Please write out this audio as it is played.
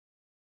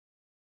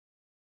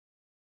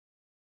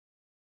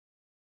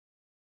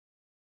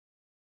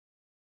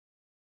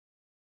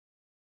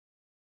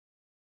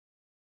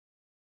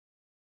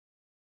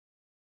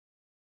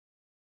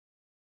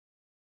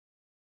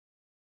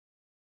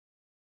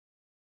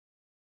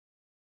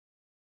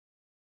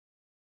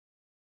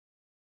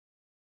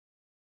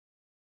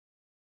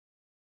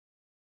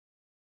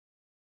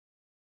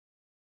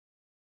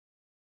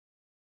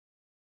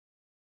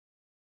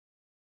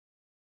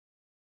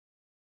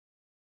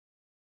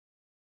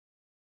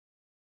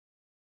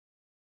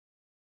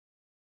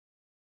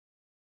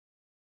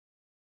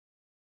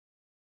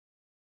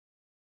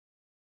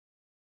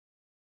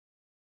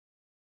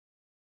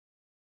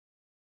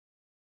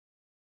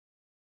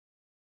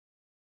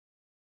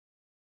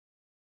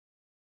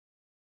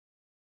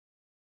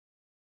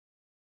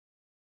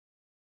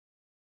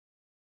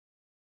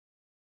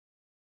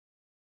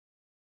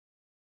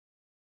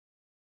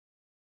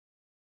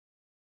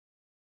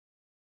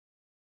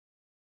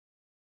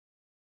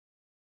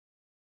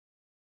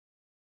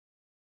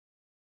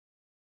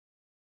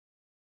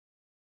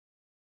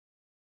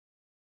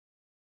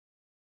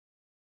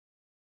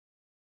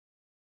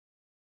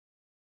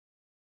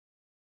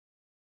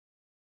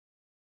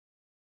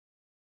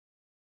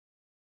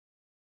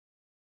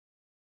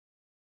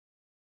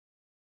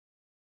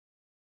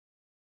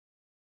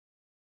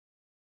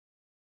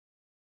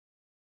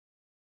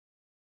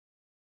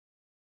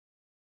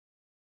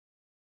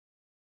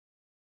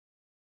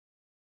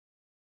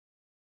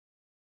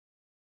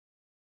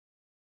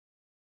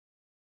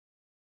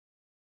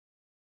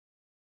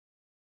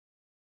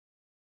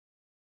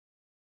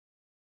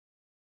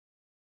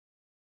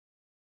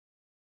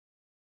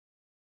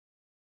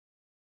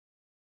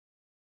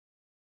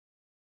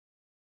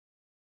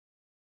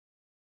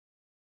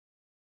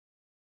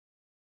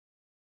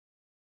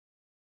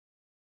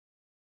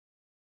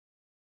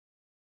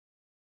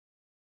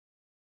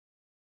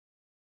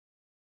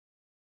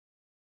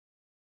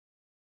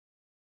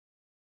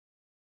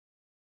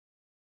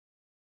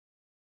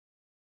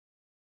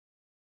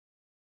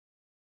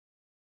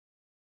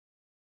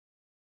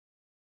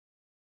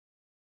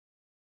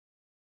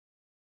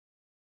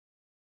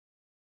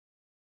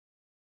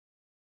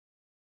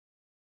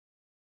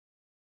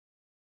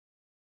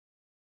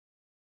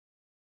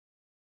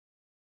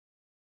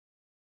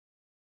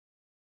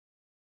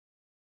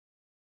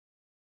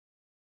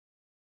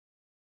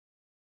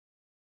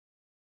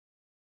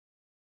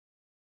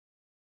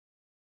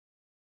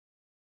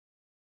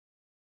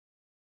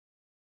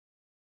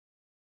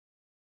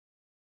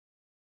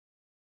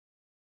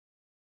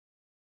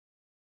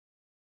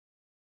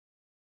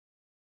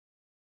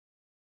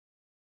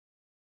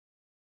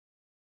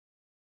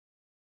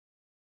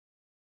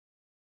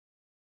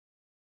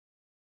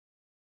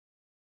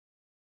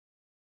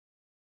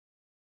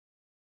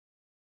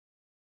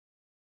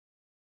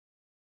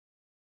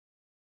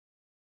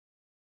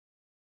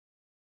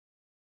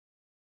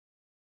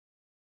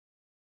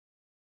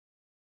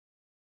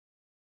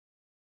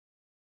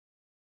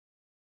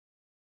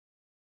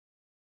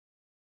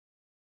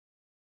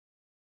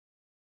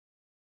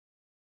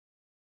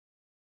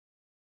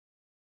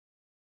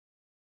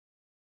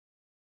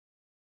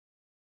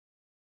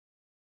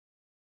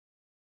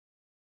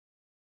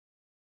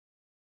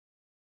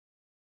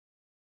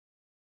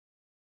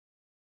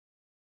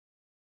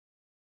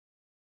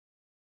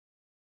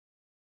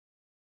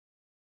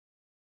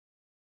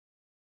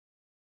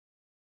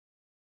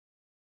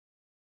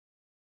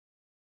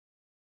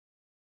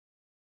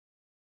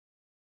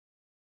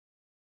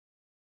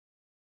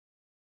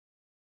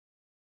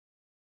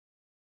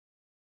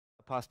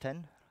past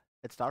 10.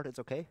 Let's start. It's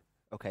okay?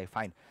 Okay,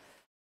 fine.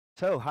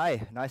 So,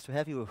 hi. Nice to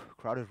have you.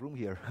 Crowded room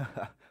here.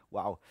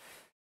 Wow.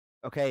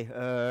 Okay,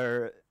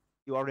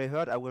 you already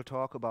heard I will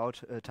talk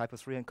about Typo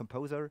 3 and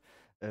Composer.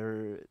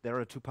 There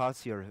are two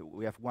parts here.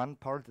 We have one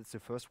part, it's the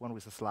first one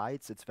with the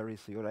slides. It's very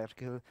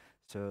theoretical.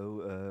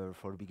 So,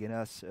 for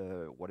beginners,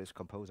 what is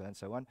Composer and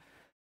so on.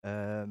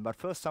 But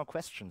first, some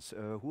questions.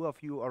 Who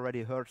of you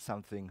already heard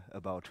something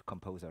about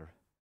Composer?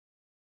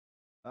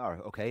 Oh,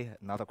 okay.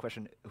 Another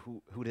question.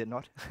 Who did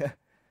not?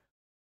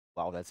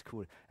 Wow, that's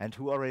cool. And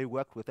who already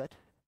worked with that?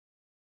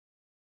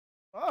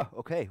 Oh,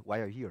 okay. Why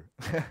are you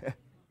here?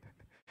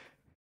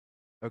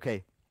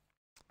 Okay.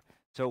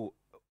 So,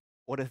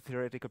 what is the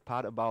theoretical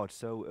part about?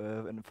 So,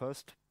 in the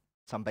first,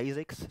 some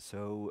basics.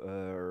 So,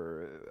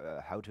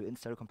 how to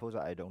install Composer.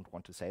 I don't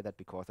want to say that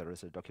because there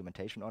is a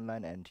documentation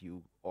online, and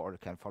you all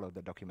can follow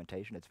the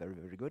documentation. It's very,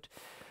 very good.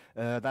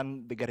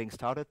 Then the getting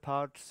started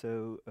part.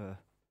 So,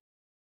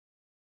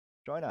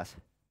 join us.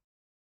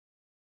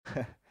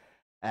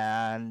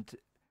 And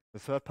the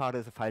third part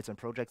is the files and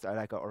projects.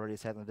 Like I already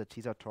said in the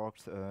teaser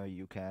talks,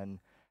 you can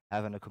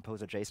have a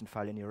Composer JSON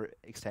file in your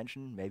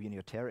extension, maybe in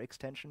your TER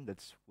extension.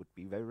 That would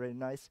be very, very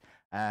nice.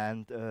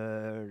 And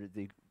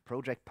the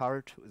project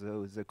part,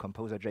 the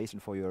Composer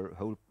JSON for your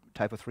whole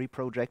Typo 3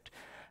 project,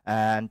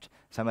 and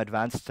some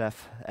advanced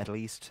stuff, at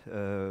least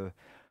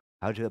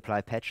how to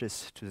apply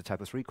patches to the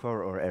Typo 3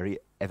 core or every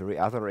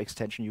other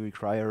extension you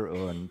require,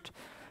 and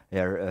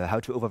how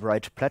to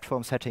override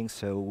platform settings.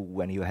 So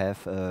when you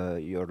have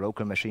your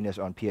local machine is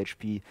on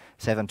PHP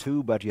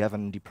 7.2, but you have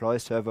a deploy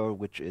server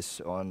which is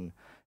on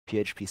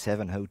PHP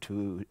 7, how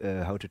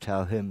to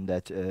tell him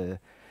that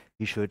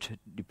he should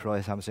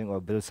deploy something or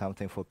build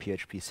something for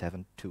PHP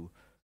 7.2.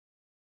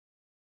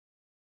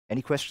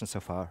 Any questions so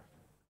far?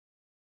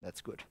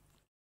 That's good.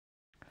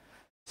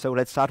 So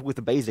let's start with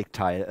the basic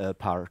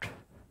part.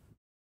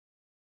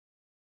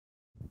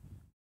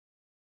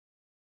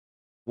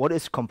 What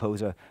is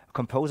Composer?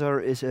 Composer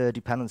is a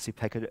dependency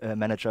package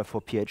manager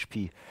for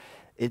PHP.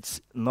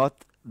 It's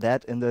not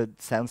that in the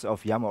sense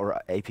of YAML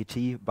or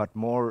APT, but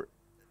more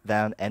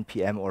than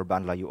NPM or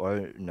bundler. You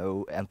all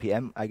know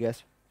NPM, I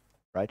guess,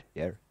 right?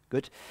 Yeah,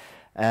 good.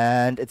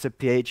 And it's a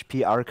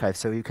PHP archive,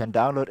 so you can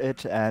download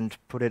it and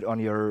put it on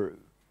your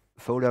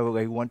folder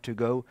where you want to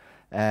go,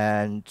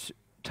 and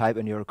type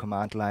in your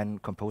command line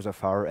Composer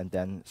var and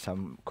then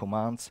some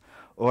commands,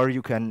 or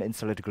you can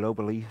install it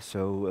globally.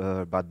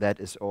 So, but that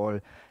is all,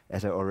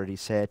 as I already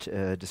said,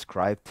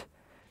 described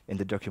in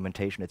the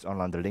documentation. It's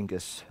online. The link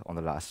is on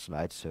the last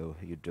slide, so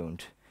you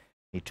don't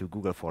need to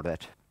Google for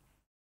that.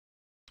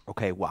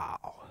 Okay,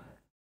 wow.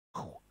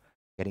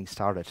 Getting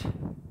started.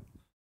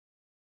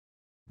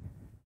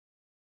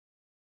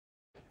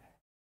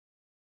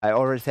 I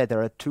already said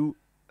there are two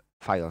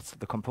files,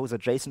 the Composer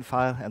JSON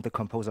file and the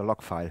Composer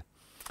log file.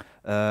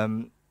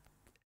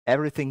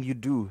 Everything you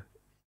do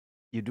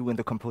in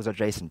the Composer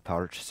JSON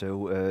part.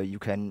 So you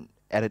can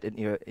add it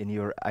in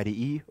your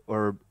IDE,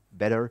 or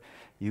better,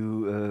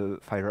 you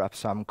fire up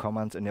some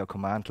commands in your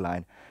command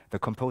line. The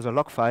Composer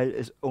log file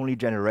is only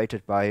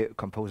generated by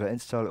Composer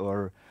install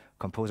or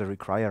Composer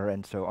require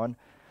and so on.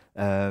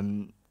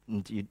 And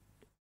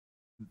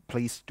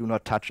please do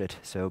not touch it.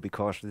 So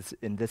because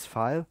in this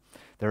file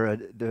there are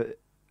the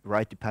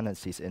right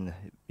dependencies in.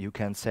 You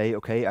can say,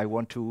 okay, I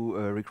want to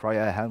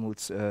require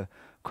Helmut's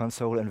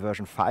console in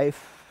version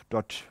 5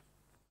 dot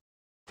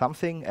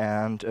something,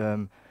 and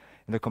in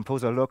the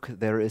Composer log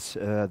there is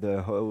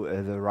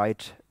the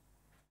right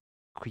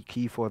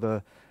key for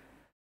the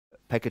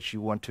package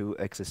you want to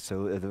access,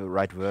 so the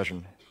right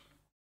version,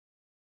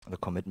 the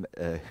commit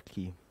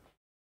key.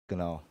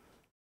 Genau.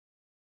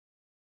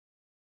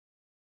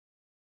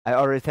 I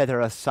already said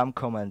there are some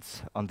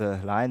comments on the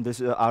line.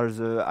 These are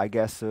the, I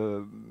guess,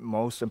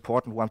 most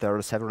important ones. There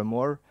are several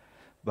more,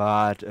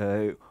 but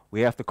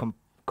we have the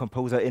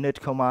Composer init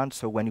command.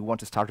 So when you want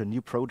to start a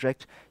new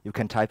project, you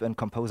can type in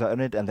Composer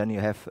init, and then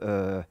you have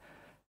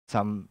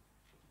some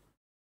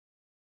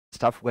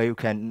stuff where you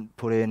can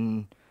put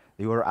in,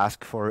 you are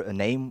asked for a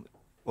name,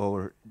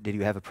 or did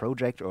you have a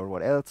project, or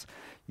what else.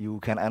 You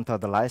can enter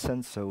the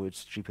license, so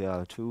it's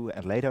GPL2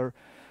 and later,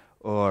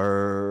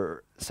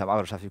 or some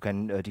other stuff. You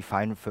can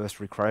define first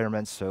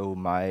requirements. So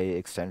my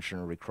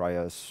extension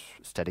requires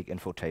static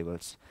info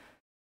tables.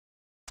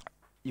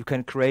 You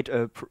can create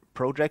a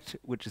project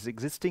which is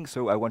existing.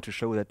 So I want to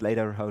show that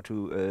later, how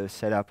to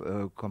set up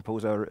a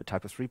Composer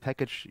Typo 3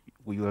 package.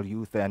 We will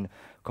use then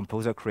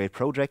Composer create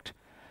project,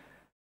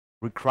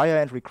 require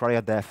and require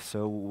dev.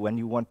 So when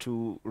you want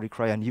to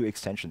require new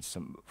extensions,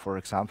 for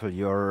example,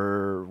 you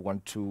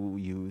want to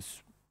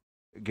use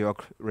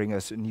Georg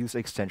Ringer's news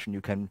extension,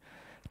 you can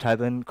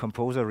type in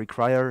Composer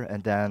require,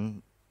 and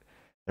then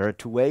there are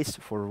two ways.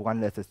 For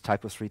one, that is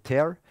Typo 3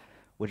 TER,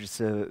 which is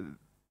a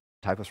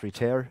Typo 3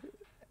 TER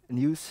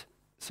news.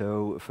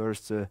 So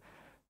first the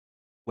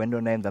window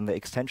name, then the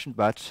extension,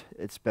 but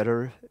it's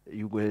better.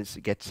 You will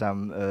get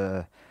some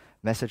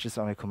messages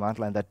on a command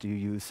line that you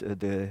use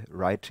the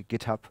right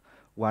GitHub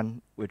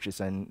one, which is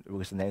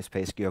with the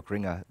namespace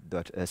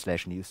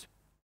georgringer./news.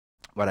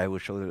 what I will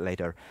show you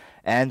later.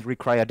 And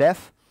require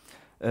dev.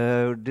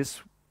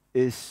 This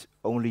is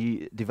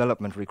only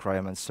development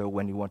requirements. So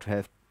when you want to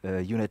have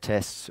unit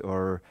tests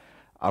or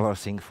other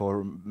thing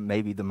for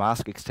maybe the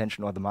mask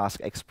extension or the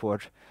mask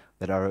export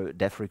that are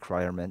dev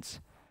requirements.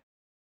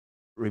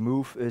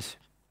 Remove is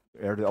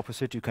the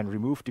opposite. You can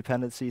remove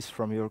dependencies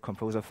from your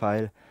Composer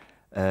file.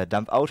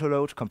 Dump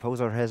autoload.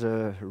 Composer has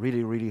a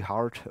really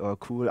hard or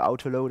cool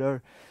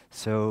autoloader,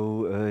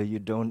 so you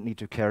don't need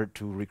to care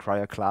to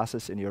require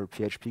classes in your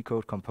PHP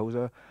code.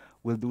 Composer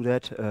will do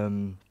that.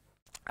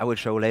 I will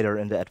show later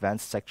in the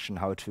advanced section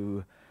how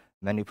to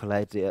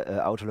manipulate the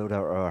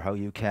autoloader, or how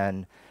you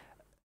can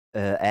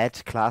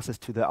add classes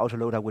to the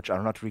autoloader which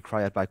are not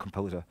required by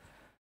Composer.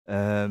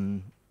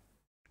 The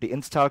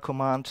install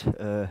command.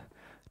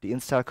 The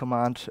install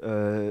command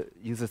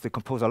uses the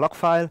Composer log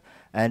file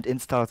and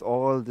installs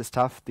all the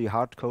stuff, the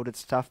hard-coded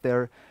stuff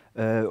there,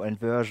 and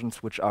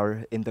versions which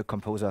are in the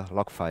Composer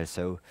log file.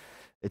 So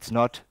it's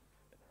not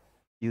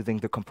using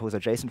the Composer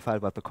JSON file,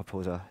 but the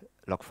Composer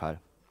log file.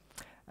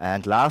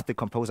 And last, the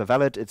Composer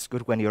valid. It's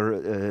good when you're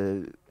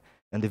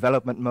in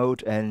development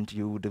mode and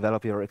you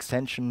develop your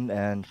extension,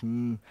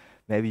 and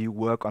maybe you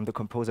work on the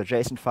Composer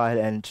JSON file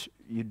and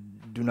you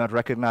do not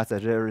recognize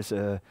that there is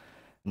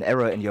an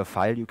error in your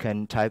file. You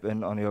can type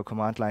in on your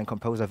command line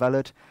Composer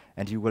valid,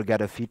 and you will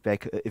get a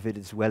feedback if it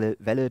is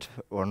valid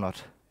or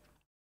not.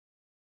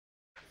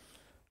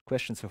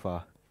 Questions so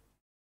far?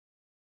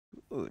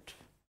 Good.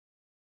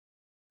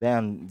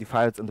 Then the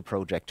files in the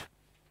project.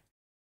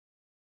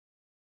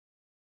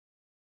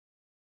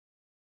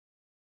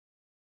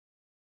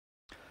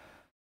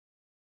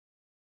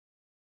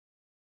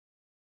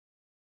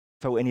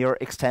 So in your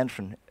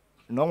extension,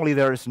 normally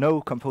there is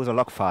no Composer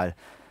log file.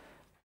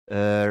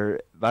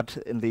 But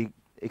in the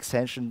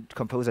extension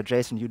Composer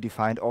JSON, you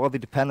defined all the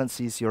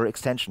dependencies your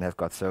extension has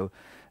got. So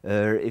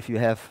if you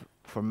have,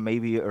 for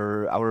maybe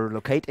our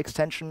locate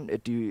extension,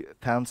 it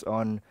depends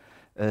on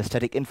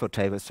static info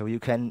tables. So you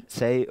can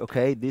say,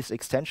 okay, this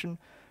extension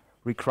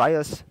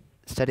requires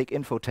static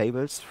info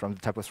tables from the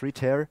Typo3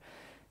 tier.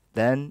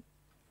 Then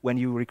when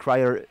you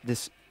require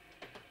this,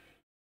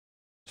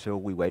 so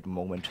we wait a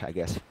moment, I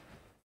guess.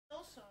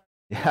 Oh, sorry.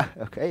 Yeah,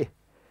 okay.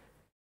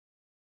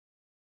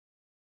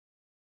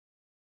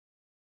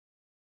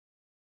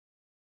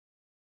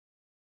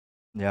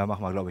 Ja, mach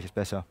mal, glaube ich, ist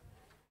besser.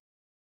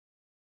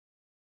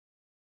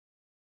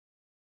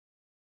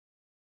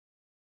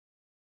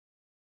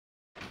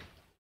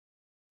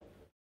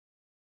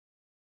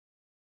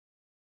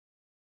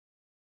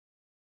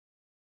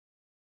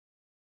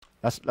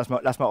 Lass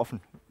mal offen,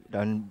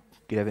 dann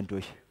geht der Wind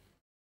durch.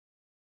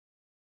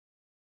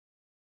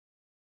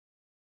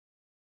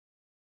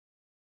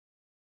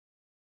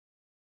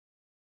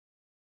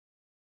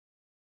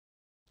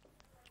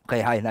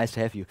 Okay, hi, nice to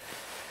have you.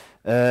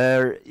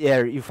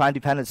 Yeah, you find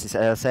dependencies.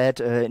 As I said,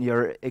 in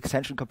your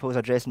extension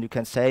Composer JSON, you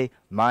can say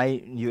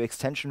my new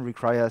extension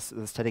requires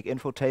the static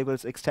info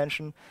tables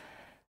extension,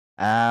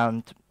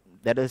 and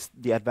that is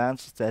the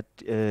advance that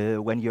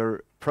when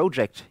your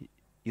project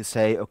you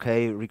say,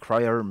 okay,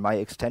 require my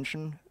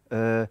extension,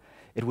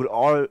 it will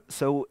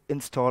also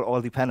install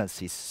all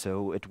dependencies.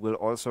 So it will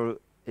also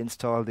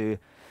install the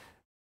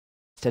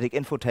static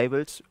info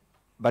tables,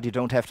 but you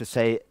don't have to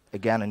say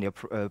again in your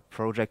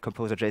project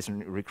Composer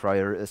JSON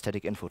require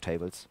static info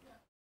tables.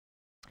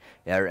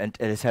 Yeah, and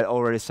it had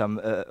already some,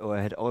 or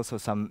had also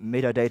some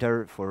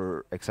metadata,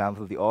 for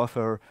example, the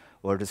author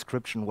or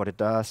description, what it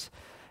does,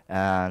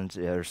 and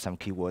there's some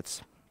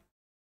keywords.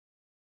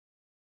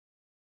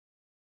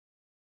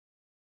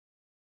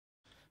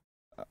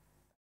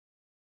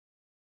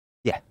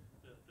 Yeah.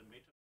 The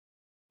meta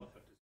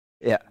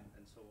yeah.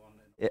 And so on,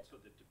 and yeah. Also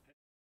the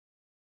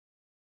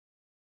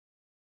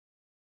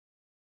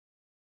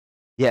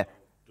yeah.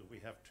 Do we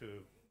have to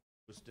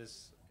use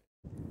this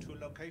 2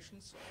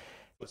 locations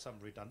for some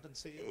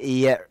redundancy?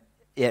 Yeah,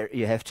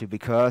 you have to,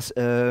 because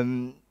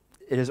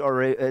it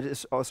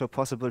is also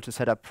possible to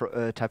set up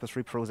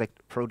Typo3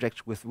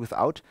 project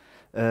without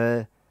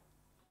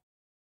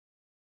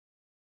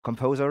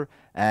Composer,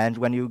 and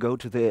when you go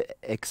to the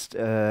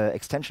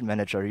extension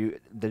manager,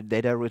 the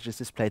data which is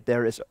displayed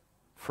there is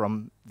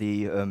from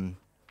the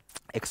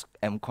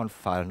xmconf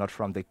file, not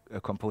from the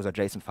Composer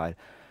JSON file.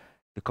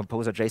 The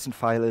Composer JSON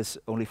file is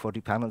only for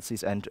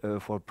dependencies and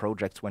for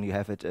projects when you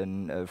have it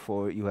in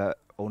for your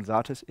own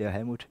Daten. Yeah,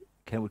 Helmut,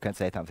 we can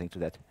say something to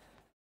that.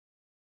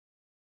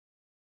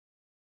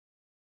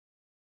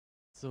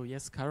 So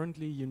yes,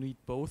 currently you need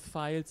both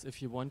files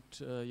if you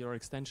want your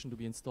extension to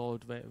be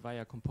installed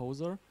via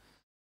Composer.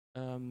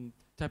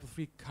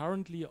 Typo3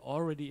 currently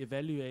already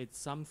evaluates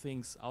some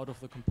things out of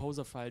the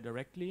Composer file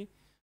directly,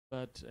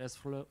 but as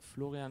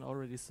Florian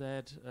already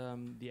said,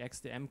 the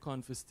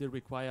xdmconf is still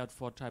required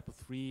for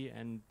Typo3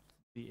 and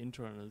the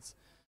internals.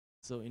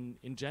 So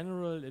in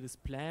general, it is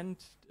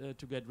planned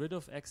to get rid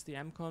of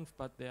xdmconf,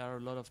 but there are a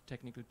lot of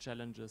technical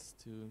challenges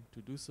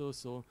to do so.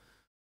 So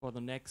for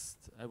the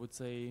next, I would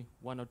say,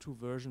 1 or 2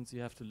 versions, you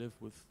have to live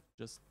with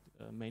just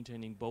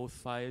maintaining both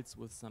files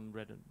with some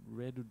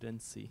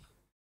redundancy.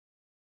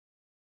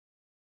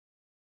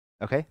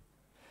 Okay.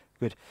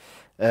 Good.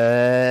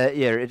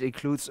 Yeah, it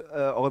includes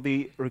all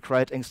the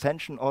required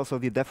extension, also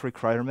the depth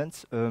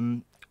requirements.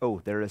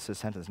 Oh, there is a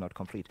sentence not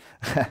complete.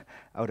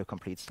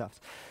 Autocomplete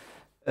stuff.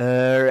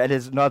 It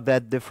is not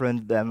that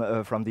different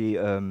than from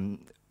the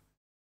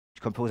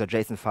Composer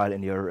JSON file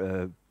in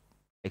your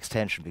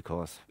extension,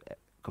 because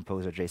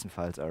Composer JSON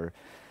files are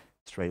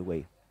straight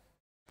away.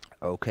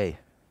 Okay.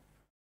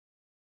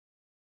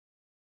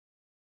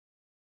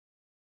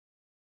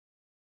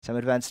 Some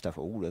advanced stuff.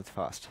 Oh, that's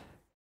fast.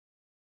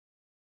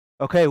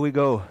 Okay, we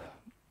go.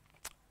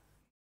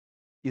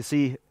 You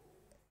see,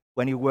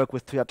 when you work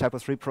with Typo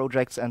 3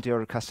 projects and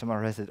your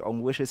customer has its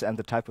own wishes and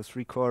the Typo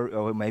 3 core,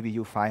 or maybe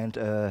you find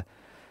a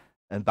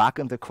bug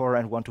in the core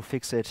and want to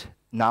fix it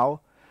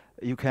now,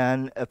 you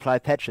can apply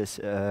patches.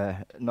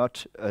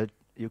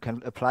 You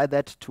can apply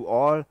that to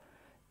all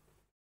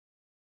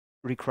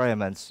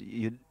requirements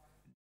you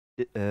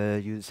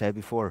said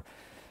before.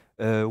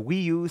 We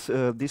use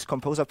this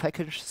Composer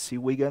package,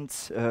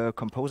 Cwiegand's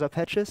Composer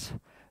patches.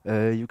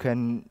 You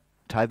can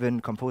type in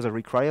Composer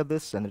require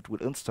this, and it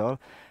will install.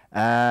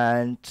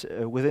 And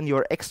within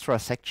your extra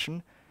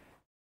section,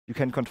 you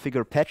can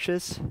configure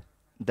patches.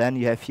 Then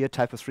you have here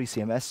Typo 3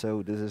 CMS.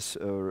 So this is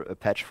a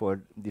patch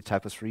for the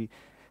Typo 3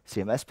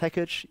 CMS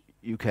package.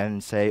 You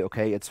can say,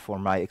 okay, it's for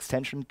my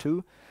extension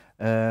too.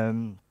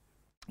 Then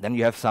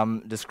you have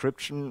some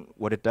description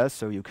what it does.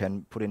 So you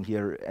can put in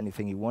here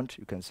anything you want.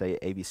 You can say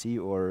ABC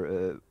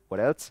or what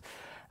else.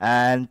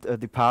 And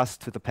the path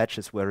to the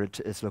patches where it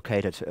is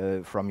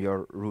located from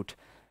your root.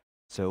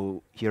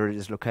 So here it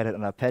is located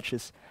under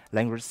patches,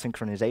 language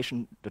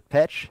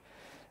synchronization.patch.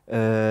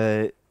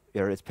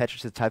 Here it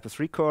patches the Typo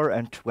 3 core,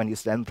 and when you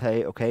then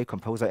say, okay,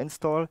 Composer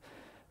install,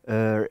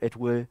 it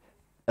will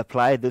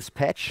apply this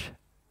patch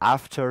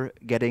after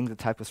getting the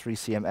Typo 3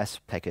 CMS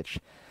package.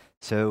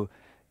 So,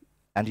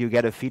 and you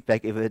get a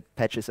feedback if a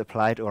patch is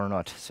applied or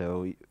not.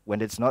 So when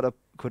it's not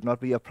could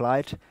not be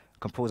applied,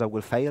 Composer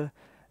will fail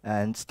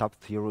and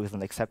stop here with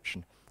an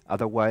exception.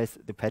 Otherwise,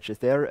 the patch is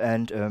there,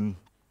 and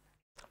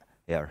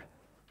yeah.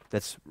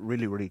 That's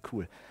really, really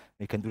cool.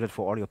 You can do that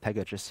for all your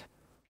packages.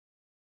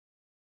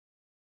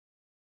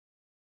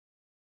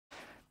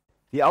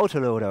 The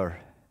autoloader.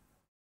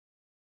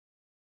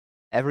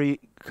 Every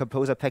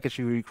Composer package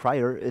you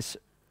require is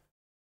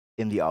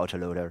in the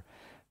autoloader.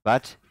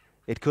 But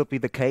it could be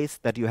the case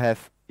that you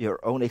have your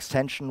own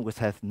extension which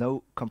has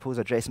no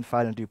Composer JSON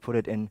file, and you put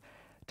it in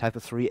Typo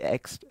 3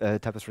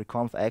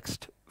 conf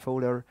ext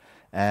folder,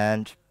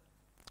 and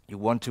you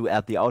want to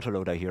add the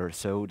autoloader here.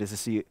 So this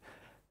is the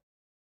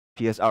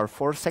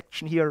PSR4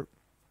 section here.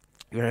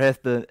 You have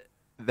the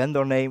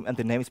vendor name and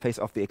the namespace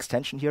of the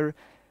extension here.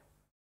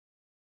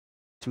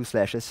 2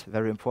 slashes,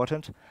 very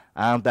important.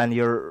 And then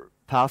your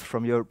path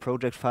from your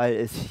project file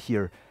is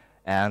here.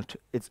 And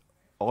it's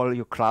all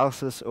your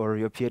classes or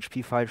your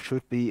PHP file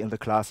should be in the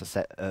classes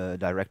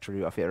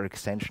directory of your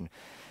extension.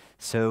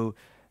 So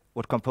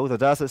what Composer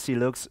does is he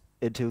looks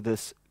into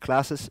this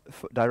classes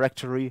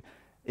directory,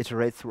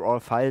 iterates through all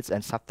files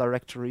and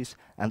subdirectories,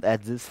 and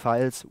adds these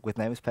files with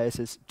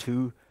namespaces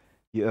to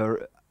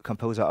your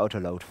Composer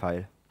autoload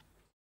file.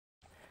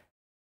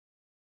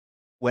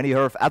 When you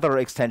have other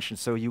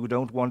extensions, so you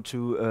don't want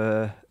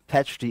to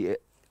patch the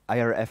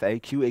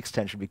IRFAQ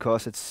extension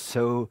because it's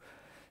so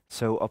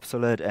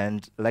obsolete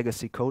and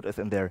legacy code is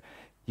in there,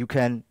 you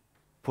can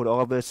put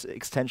all this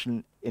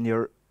extension in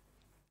your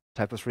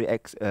Typo 3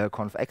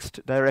 conf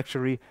ext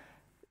directory,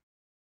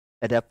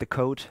 adapt the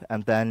code,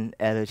 and then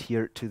add it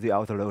here to the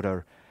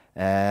autoloader.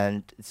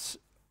 And it's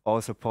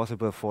also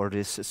possible for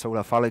this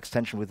Solar file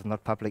extension which is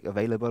not public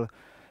available.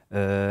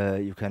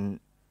 You can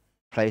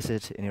place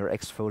it in your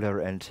X folder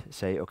and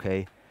say,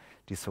 okay,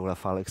 the Solar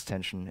file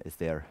extension is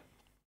there.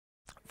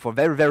 For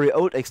very, very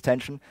old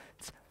extensions,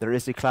 there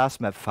is the class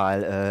map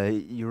file.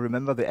 You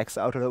remember the X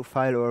autoload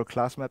file or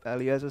class map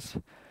aliases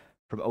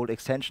from old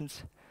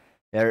extensions?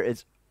 There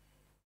it's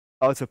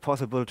also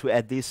possible to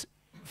add these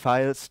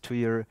files to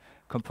your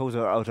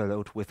Composer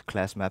autoload with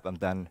class map, and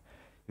then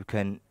you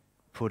can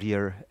put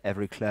here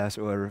every class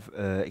or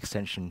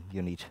extension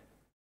you need.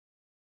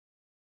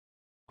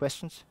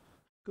 Questions?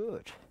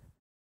 Good.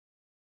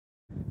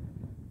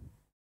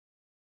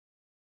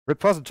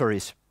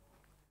 Repositories.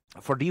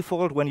 For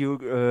default, when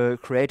you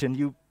create a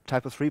new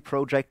Typo 3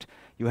 project,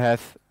 you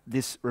have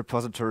this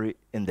repository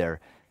in there.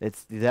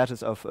 It's the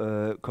status of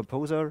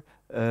Composer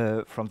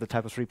from the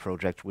Typo 3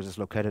 project, which is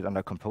located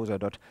under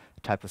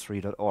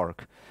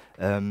composer.typo3.org.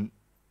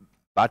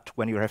 But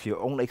when you have your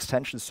own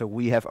extensions, so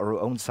we have our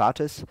own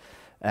status,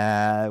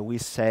 we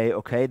say,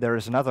 okay, there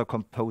is another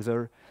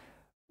Composer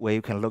where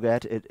you can look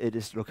at it. It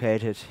is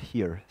located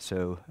here.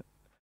 So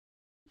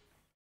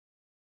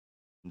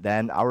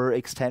then our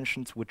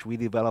extensions, which we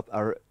develop,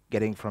 are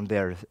getting from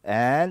there.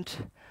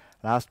 And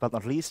last but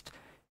not least,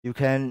 you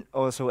can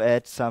also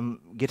add some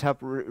GitHub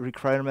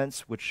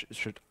requirements, which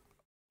should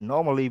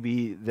normally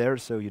be there,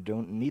 so you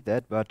don't need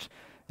that. But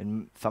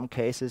in some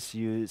cases,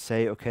 you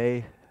say,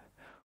 okay,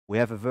 we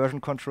have a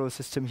version control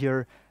system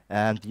here,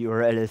 and the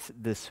URL is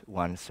this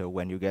one. So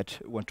when you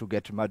want to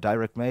get my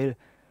direct mail,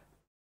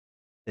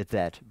 it's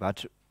that.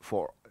 But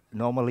for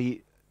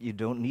normally you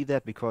don't need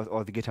that because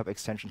all the GitHub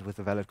extensions with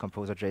the valid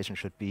composer JSON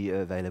should be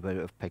available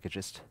of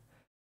packaged.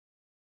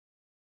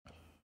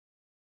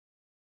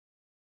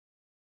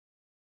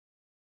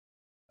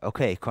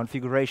 Okay,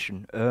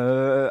 configuration.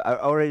 I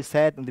already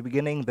said in the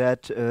beginning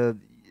that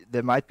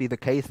there might be the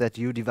case that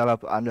you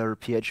develop under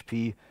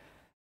PHP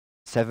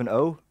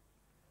 7.0,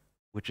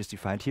 which is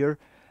defined here,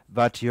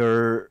 but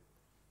your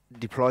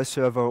deploy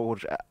server or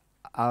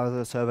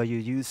other server you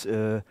use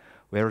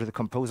where the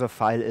composer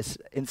file is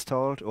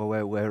installed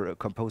or where a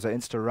composer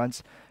install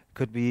runs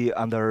could be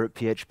under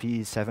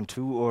PHP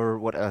 7.2 or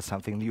whatever,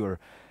 something newer.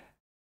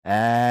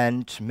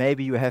 And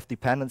maybe you have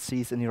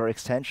dependencies in your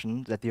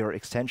extension that your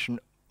extension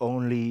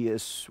only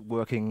is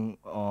working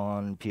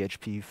on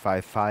PHP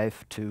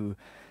 5.5 to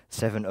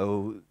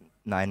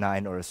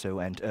 7.0.99 or so,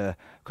 and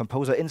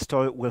composer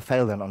install will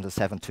fail then on the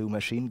 7.2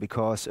 machine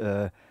because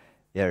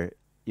your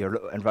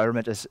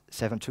environment is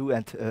 7.2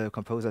 and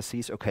composer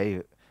sees,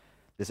 okay,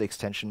 this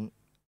extension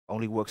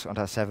only works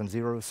under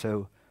 7.0,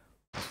 so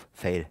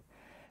fail.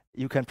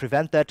 You can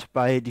prevent that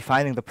by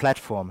defining the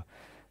platform.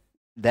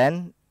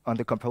 Then on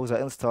the composer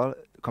install,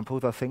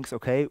 composer thinks,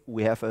 okay,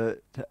 we have a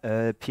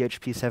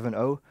PHP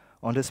 7.0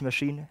 on this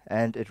machine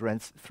and it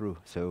runs through.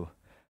 So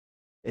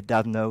it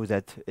doesn't know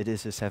that it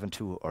is a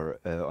 7.2 or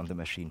on the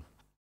machine.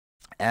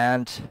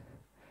 And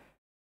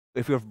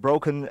if you have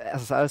broken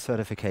SSL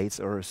certificates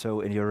or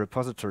so in your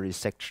repository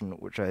section,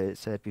 which I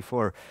said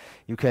before,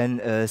 you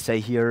can say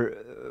here,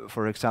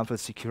 for example,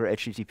 secure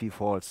HTTP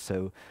false,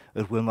 so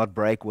it will not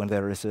break when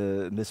there is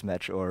a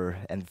mismatch or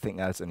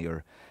anything else in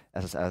your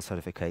SSL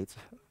certificates.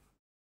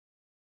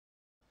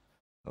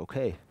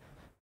 Okay.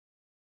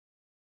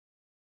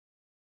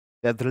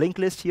 The link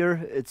list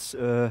here, it's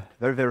very,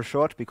 very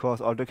short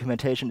because all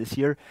documentation is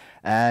here,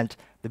 and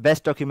the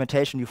best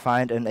documentation you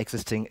find in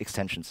existing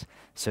extensions.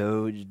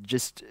 So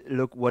just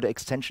look what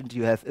extensions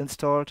you have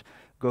installed,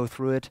 go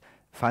through it,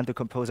 find the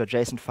composer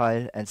JSON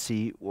file, and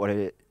see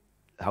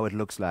how it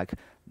looks like.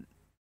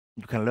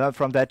 You can learn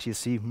from that. You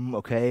see,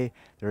 okay,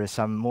 there is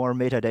some more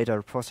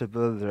metadata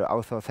possible. The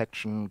author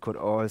section could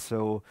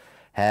also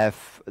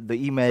have the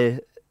email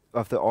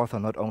of the author,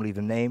 not only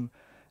the name,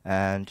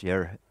 and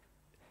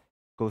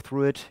go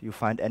through it, you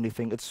find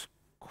anything. It's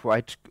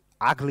quite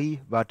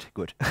ugly, but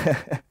good.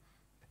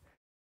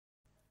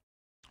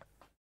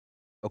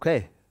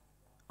 Okay,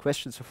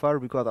 questions so far?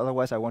 Because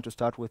otherwise I want to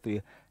start with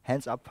the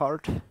hands up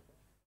part.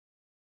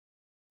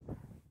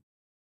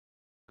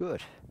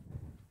 Good.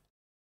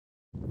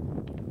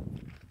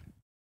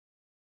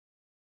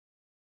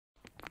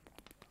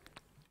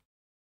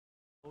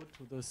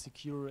 To the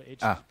secure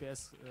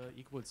HTTPS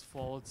equals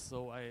false,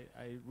 so I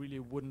really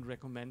wouldn't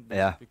recommend that,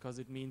 Yeah. because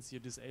it means you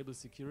disable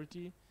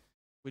security,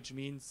 which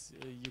means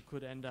you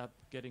could end up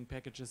getting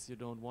packages you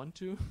don't want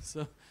to.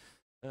 So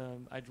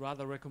I'd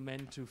rather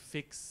recommend to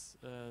fix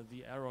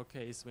the error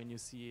case when you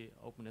see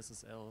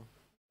OpenSSL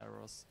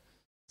errors.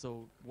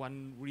 So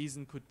one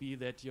reason could be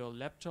that your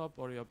laptop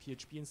or your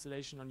PHP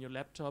installation on your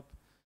laptop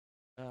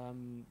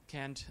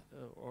can't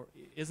or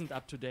isn't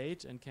up to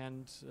date and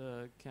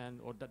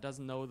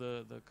doesn't know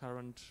the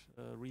current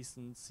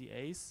recent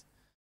CAs,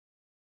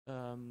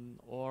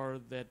 or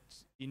that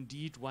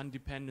indeed one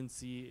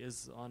dependency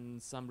is on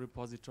some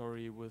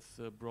repository with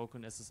a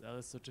broken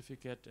SSL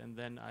certificate, and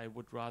then I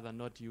would rather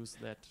not use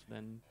that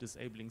than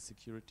disabling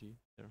security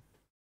there.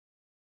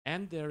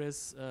 And there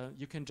is,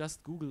 you can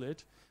just Google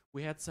it.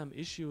 We had some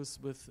issues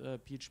with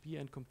PHP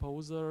and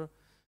Composer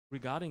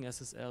regarding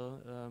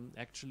SSL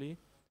actually,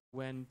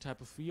 when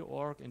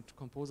typo3.org and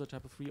Composer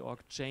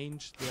typo3.org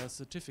changed their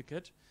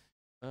certificate.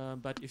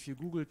 But if you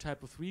Google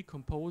typo3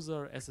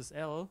 Composer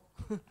SSL,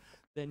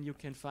 then you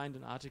can find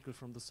an article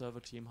from the server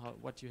team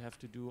what you have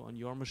to do on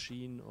your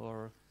machine,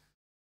 or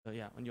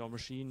on your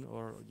machine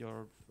or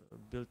your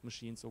build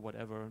machines or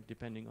whatever,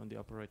 depending on the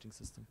operating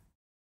system.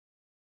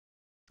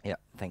 Yeah,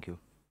 thank you.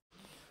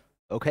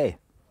 Okay.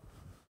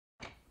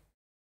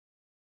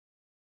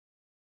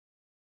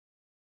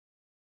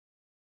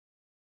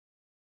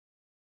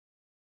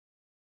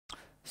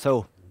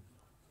 So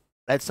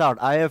let's start.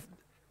 I have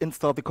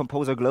installed the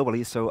Composer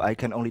globally, so I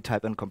can only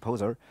type in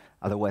Composer.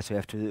 Otherwise, you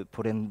have to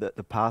put in the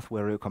path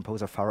where your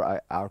Composer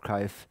file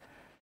archive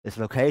is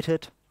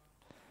located.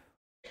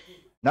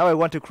 Now I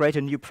want to create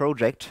a new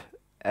project,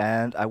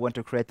 and I want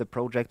to create the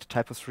project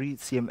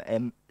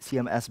typo3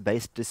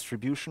 CMS-based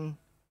distribution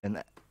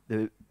in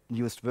the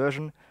newest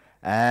version,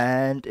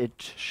 and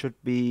it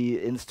should be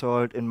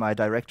installed in my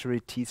directory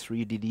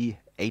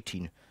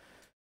t3dd18.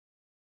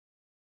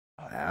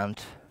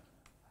 And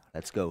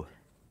let's go.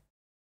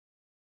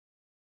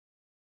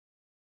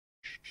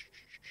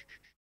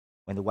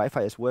 When the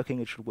Wi-Fi is working,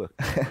 it should work.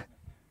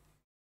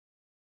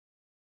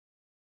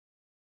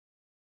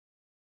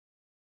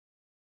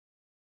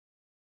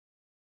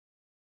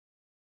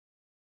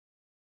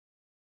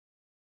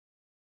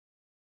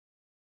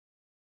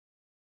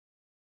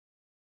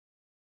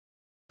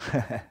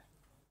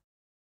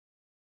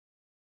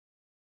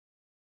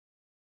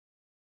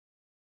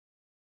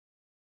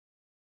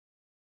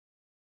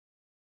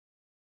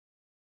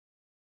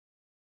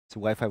 Is the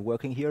Wi-Fi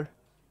working here?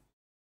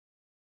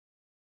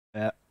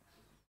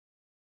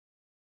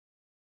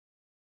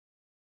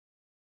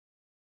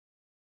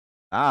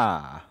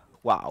 Ah,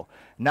 wow.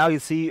 Now you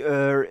see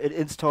it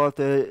installed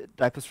the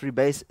Typo 3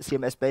 base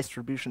CMS base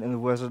distribution in the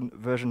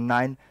version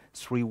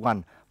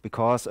 9.3.1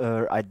 because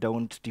I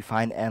don't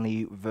define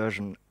any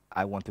version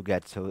I want to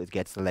get, so it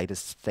gets the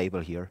latest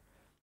stable here.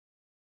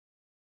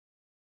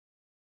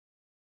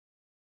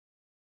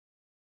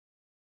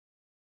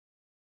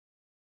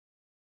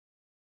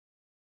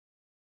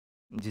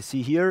 And you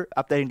see here,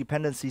 updating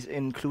dependencies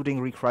including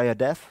require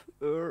dev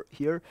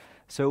here.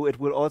 So it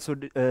will also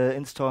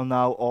install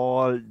now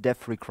all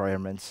dev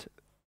requirements.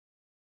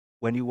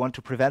 When you want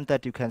to prevent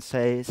that, you can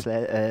say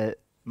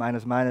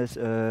minus minus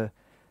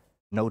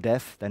no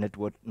dev, then it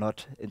would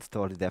not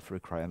install the dev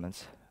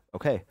requirements.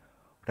 Okay,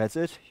 that's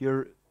it.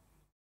 Here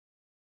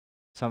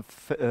some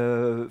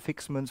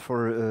fixments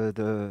for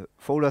the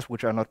folders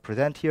which are not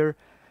present here.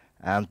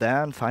 And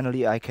then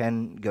finally I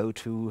can go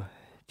to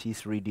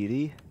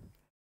T3DD.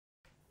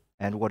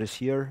 And what is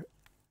here?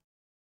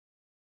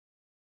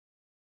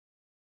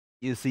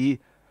 You see,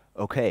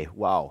 okay,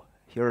 wow.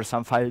 Here are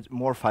some files,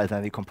 more files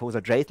than the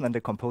composer JSON and the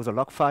composer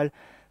log file.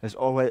 There's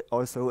always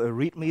also a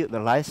README,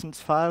 the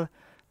license file.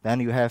 Then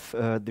you have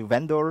the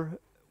vendor,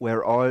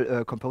 where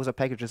all composer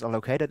packages are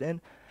located in.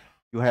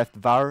 You have the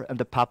var and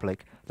the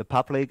public. The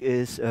public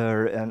is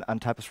on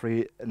Typo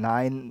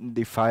 3.9,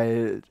 the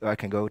file, I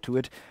can go to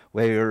it,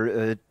 where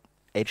your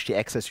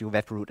htaccess, your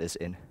web root is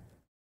in.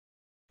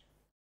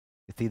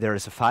 You see there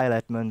is a file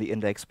admin, the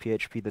index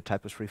PHP, the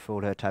Typo 3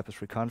 folder, Typo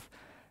 3 conf,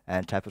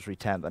 and Typo 3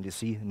 temp, and you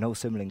see no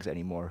symlinks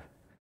anymore.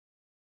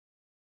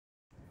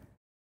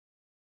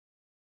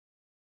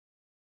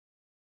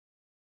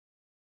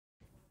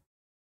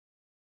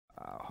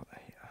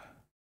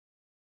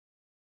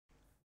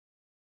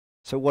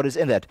 So what is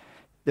in that?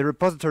 The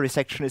repository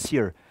section is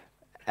here.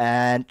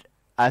 And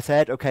I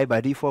said, okay, by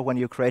default, when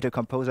you create a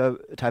composer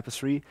Typo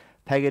 3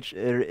 package,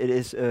 it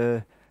is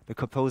the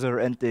composer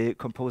and the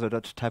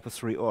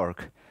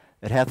composer.typo3.org.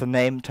 It has the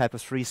name Typo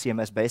 3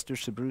 CMS base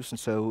distribution,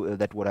 so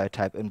that's what I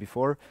typed in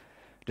before.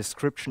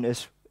 Description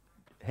is,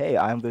 hey,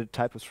 I'm the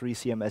Typo 3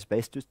 CMS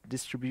base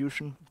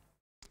distribution,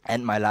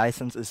 and my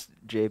license is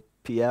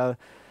JPL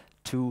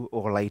 2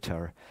 or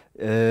later.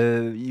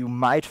 You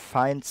might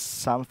find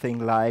something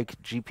like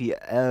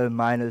GPL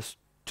minus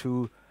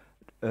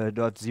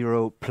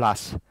 2.0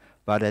 plus,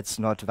 but it's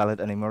not valid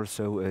anymore,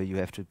 so you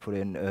have to put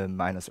in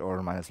minus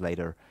or minus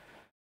later.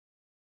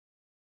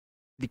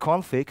 The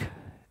config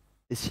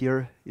is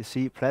here, you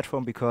see,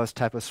 platform, because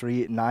Typo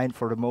 3.9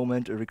 for the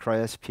moment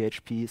requires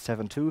PHP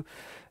 7.2.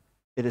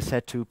 It is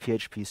set to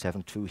PHP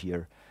 7.2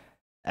 here.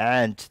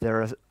 And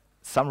there are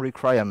some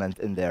requirements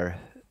in there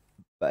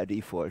by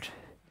default.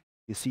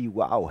 You see,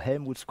 wow,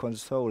 Helmut's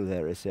console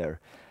there is there.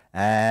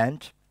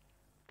 And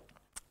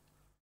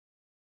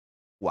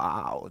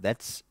wow,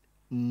 that's,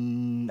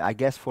 I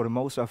guess, for the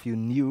most of you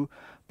new,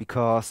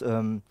 because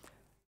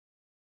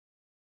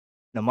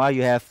normally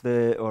you have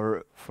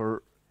or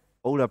for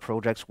older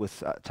projects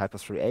with Typo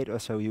 3.8 or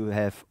so, you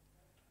have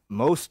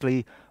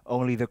mostly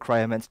only the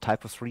requirements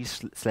Typo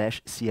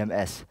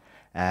 3/CMS,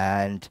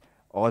 and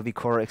all the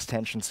core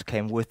extensions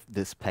came with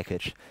this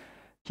package.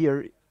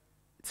 Here,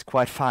 it's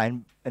quite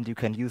fine, and you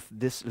can use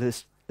this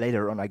list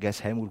later on. I guess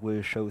Helmut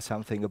will show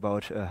something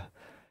about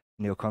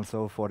Neo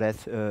Console for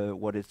that,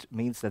 what it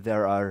means that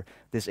there are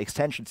these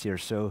extensions here.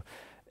 So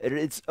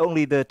it's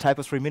only the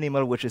Typo 3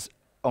 minimal, which is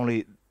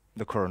only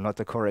the core, not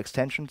the core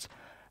extensions.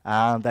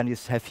 And then you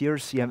have here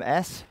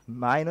CMS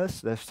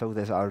minus, so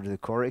these are the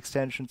core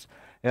extensions.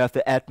 You have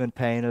the admin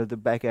panel, the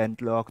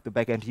backend log, the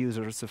backend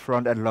users, the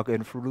front-end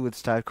login, fluid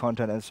style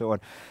content, and so on.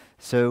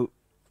 So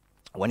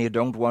when you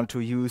don't want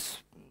to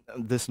use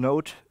this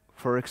node,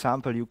 for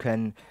example, you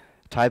can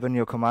type in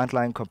your command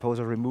line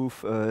composer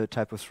remove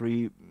Typo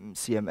 3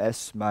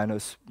 CMS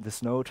minus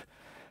this node,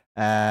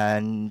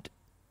 and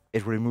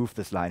it removes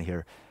this line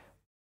here.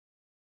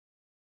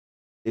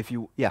 If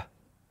you, yeah.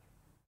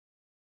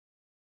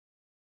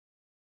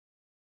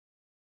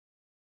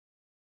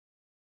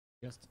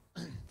 Just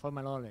for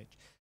my knowledge,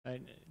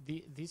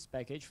 this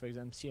package, for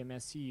example,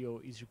 CMS CEO,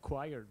 is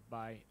required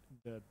by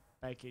the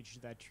package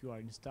that you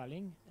are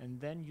installing, and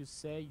then you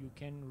say you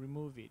can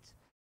remove it.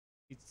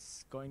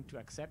 It's going to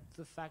accept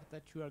the fact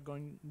that you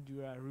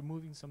are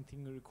removing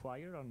something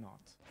required or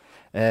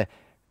not?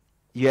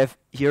 You have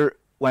here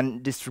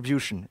one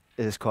distribution,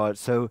 it is called.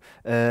 So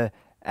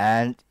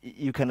and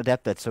you can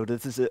adapt that. So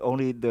this is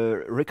only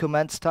the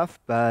recommend stuff,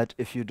 but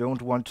if you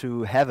don't want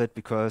to have it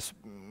because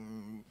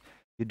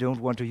you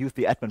don't want to use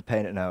the admin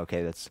pane, no,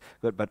 okay, that's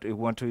good, but you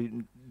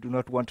do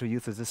not want to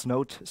use this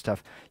node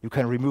stuff, you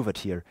can remove it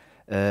here.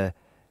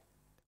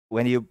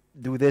 When you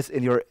do this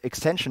in your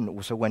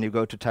extension, so when you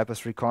go to Typo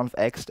 3 conf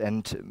ext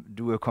and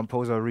do a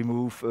composer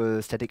remove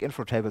static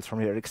info tables from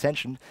your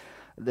extension,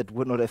 that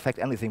would not affect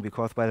anything,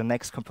 because by the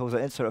next composer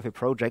install of your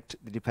project,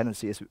 the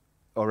dependency is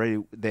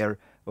already there,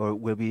 or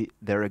will be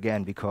there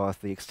again, because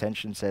the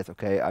extension says,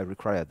 okay, I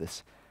require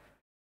this.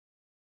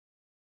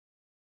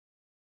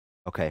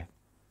 Okay.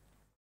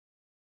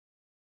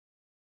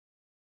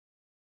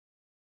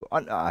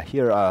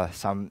 Here are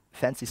some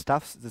fancy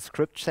stuff, the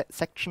script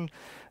section,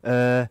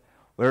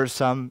 where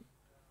some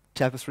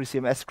Typo3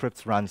 CMS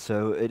scripts run.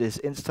 So it is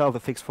install the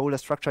fixed folder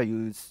structure.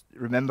 You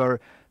remember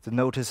the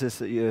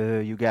notices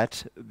you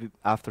get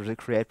after the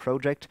create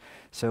project.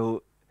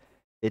 So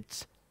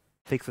it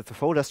fixes the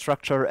folder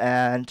structure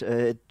and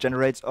it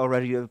generates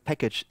already a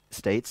package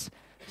states.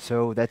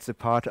 So that's the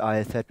part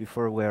I said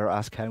before where I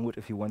asked Helmut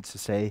if he wants to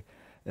say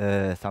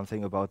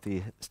something about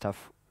the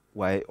stuff,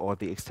 why all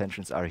the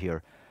extensions are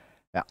here.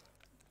 Yeah.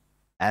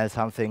 And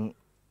something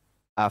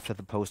after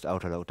the post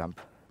autoload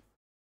dump.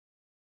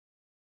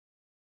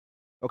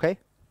 Okay?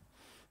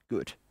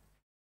 Good.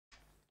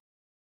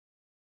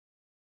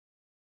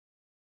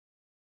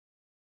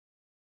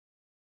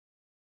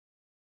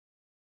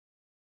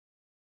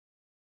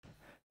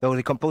 So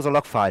the composer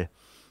log file.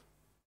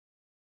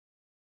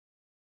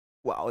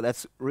 Wow,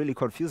 that's really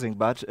confusing,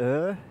 but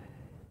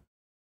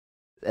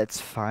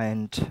let's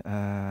find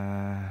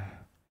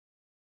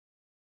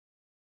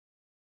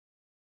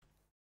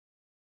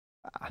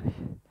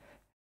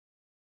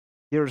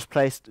here is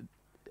placed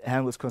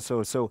Helmut's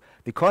console. So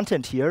the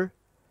content here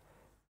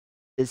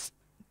is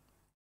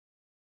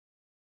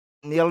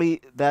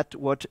nearly that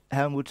what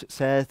Helmut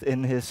said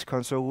in his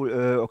console.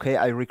 Okay,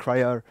 I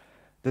require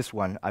this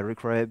one. I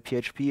require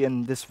PHP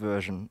in this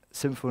version,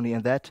 Symfony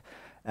in that,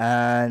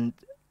 and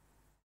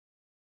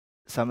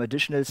some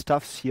additional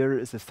stuffs. Here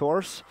is the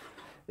source.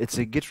 It's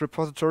a Git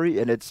repository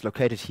and it's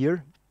located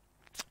here.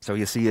 So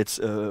you see it's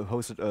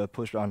hosted,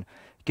 pushed on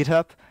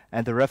GitHub,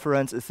 and the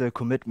reference is the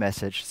commit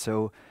message.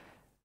 So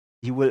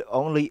he will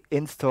only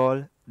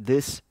install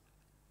this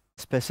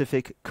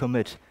specific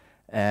commit.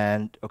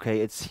 And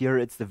okay, it's here,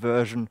 it's the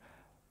version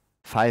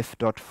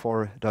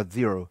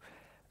 5.4.0.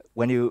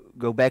 When you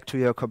go back to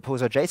your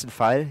composer JSON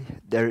file,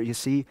 there you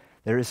see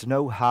there is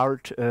no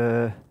hard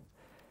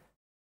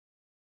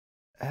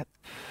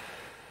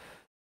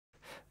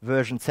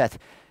version set.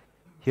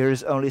 Here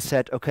is only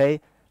set, okay,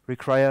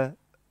 require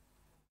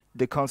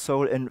the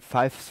console in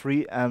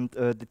 5.3 and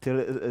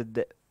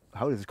the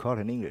how is it called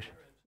in English?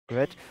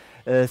 Correct?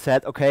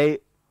 Said, okay,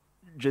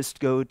 just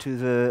go to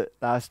the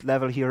last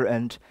level here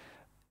and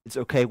it's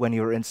okay when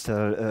you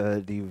install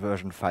the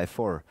version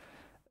 5.4,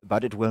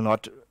 but it will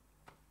not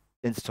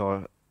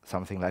install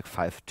something like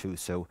 5.2.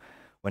 So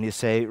when you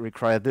say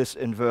require this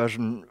in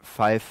version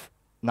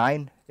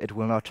 5.9, it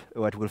will not,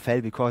 or it will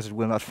fail because it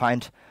will not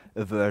find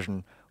a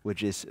version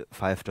which is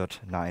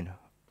 5.9.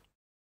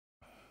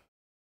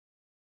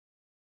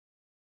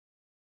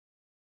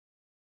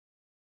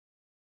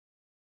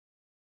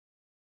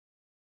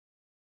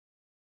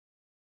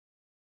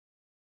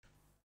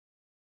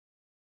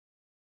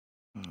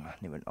 I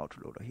need an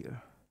autoloader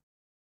here.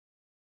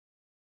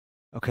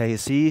 Okay, you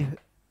see,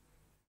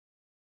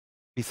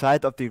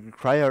 beside of the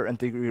require and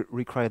the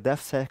require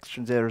def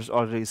section, there is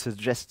already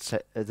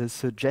the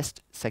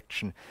suggest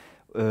section.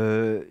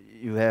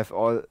 You have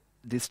all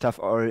this stuff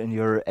all in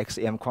your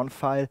xamconf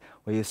file,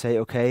 where you say,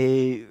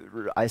 okay,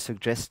 I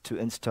suggest to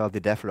install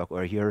the devlog,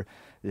 or here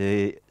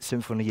the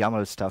Symfony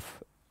YAML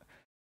stuff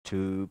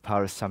to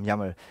parse some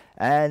YAML.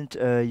 And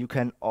you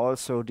can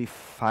also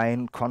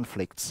define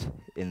conflicts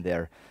in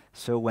there.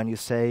 So when you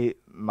say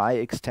my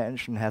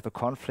extension has a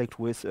conflict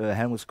with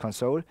Helmut's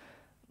console,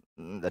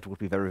 that would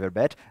be very, very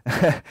bad,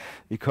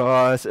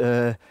 because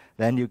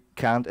then you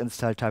can't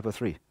install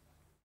Typo3.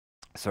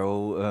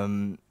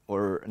 So,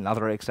 or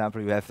another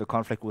example, you have the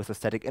conflict with the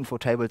static info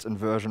tables in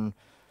version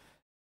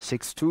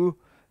 6.2.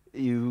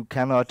 You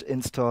cannot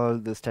install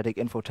the static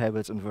info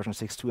tables in version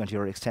 6.2 into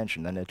your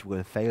extension, then it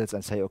will fail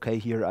and say, okay,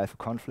 here I have a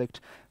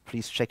conflict.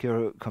 Please check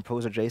your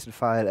composer JSON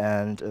file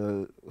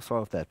and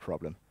solve that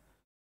problem.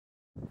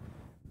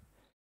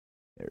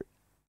 There.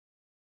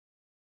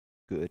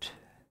 Good.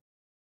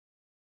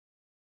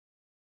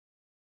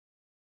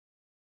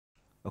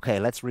 Okay,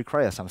 let's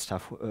require some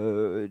stuff.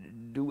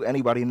 Do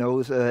anybody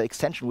knows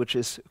extension which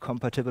is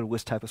compatible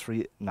with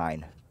Typo3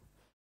 9?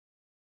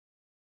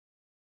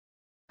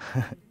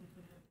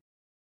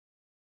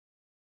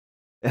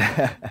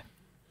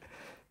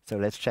 So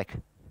let's check.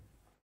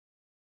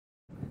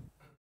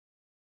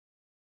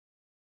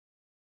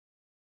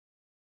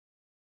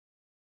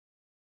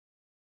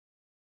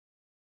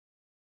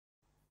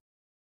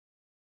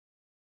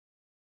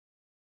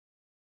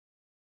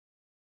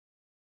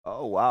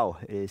 Oh wow,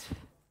 it is.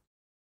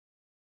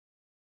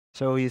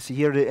 So you see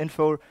here the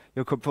info,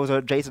 your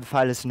composer JSON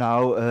file is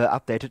now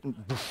updated.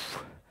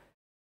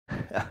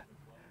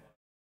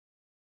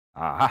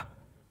 Aha.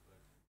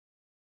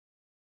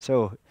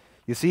 So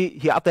you see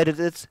he updated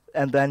it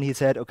and then he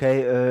said,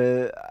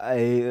 okay,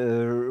 I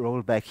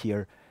roll back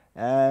here.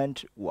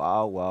 And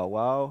wow, wow,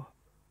 wow.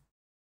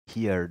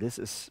 Here, this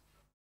is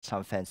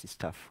some fancy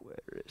stuff.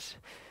 Where is...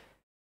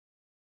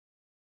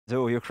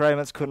 So your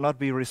requirements could not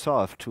be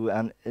resolved to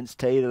an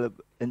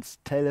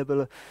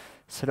installable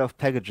set of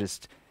packages.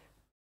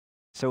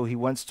 So he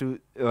wants to,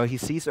 he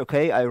sees,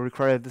 okay, I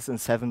require this in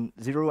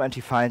 7.0 and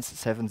he finds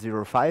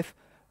 7.05.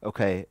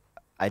 Okay,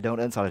 I don't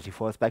install it. He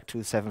falls back to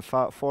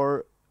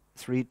 7.4,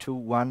 3, 2,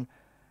 1,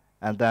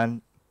 and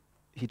then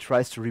he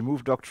tries to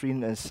remove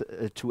Doctrine as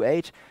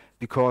 2.8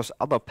 because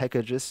other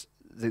packages,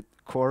 the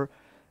core,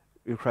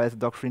 requires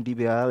Doctrine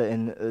DBL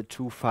in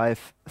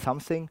 2.5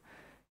 something.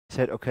 He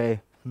said,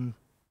 okay,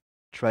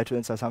 try to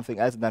install something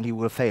else, and then he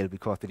will fail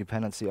because the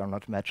dependency are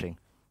not matching.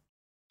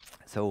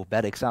 So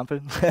bad example.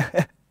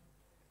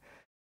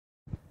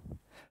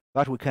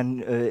 But we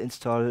can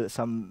install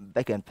some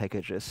backend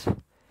packages.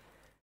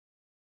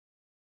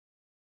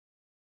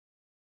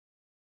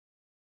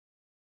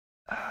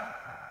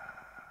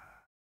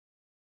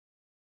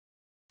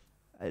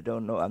 I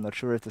don't know, I'm not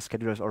sure if the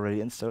scheduler is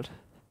already installed.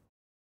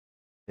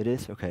 It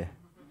is? Okay.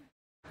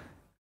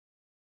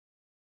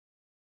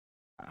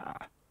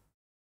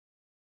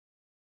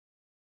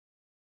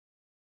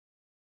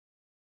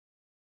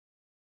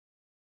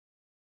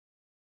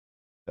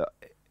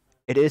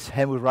 It is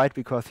Helmut right,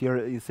 because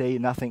here you say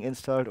nothing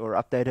installed or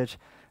updated,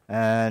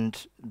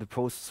 and the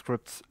post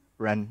scripts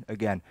ran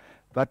again.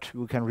 But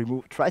we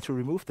can try to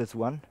remove this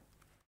one.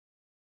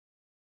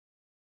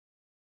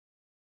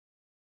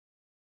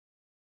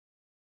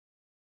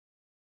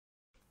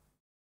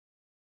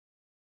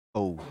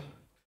 Oh.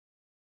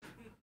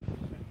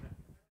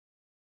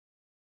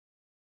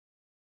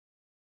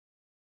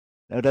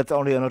 No, that's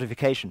only a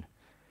notification.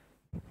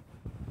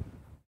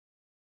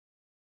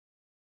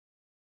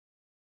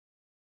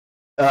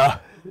 Yeah,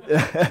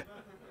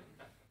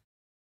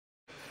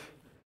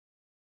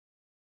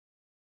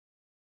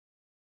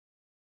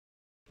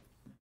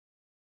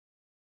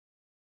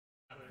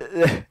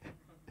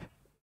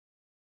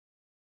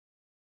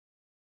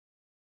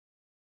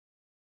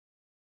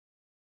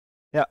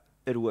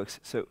 it works.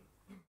 So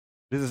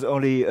this is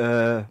only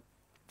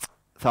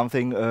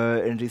something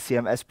in the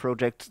CMS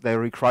project. They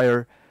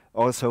require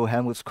also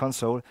Helmut's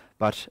console,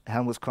 but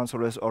Helmut's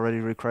console is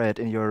already required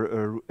in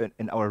your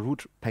in our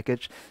root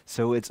package.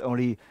 So it's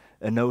only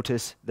a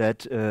notice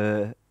that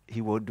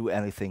he won't do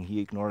anything. He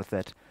ignores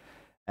that.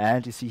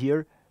 And you see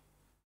here,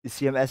 the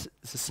CMS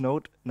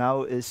node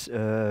now is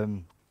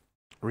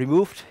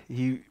removed.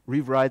 He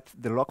rewrites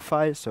the log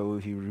file, so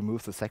he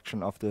removes the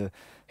section of the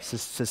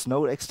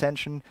sysnode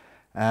extension,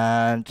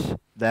 and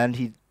then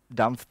he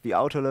dumps the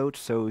autoload,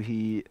 so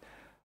he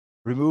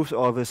removes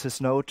all the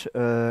sysnode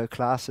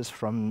classes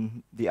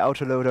from the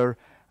autoloader,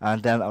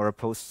 and then our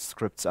post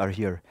scripts are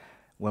here.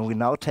 When we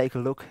now take a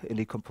look in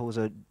the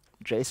composer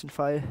JSON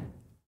file,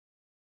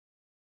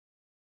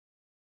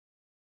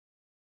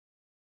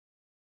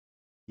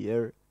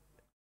 here,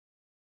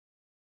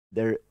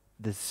 the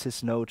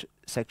sysnode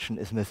section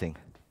is missing.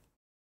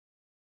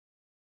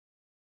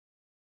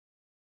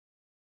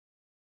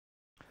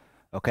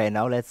 Okay,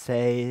 now let's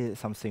say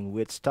something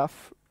weird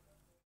stuff.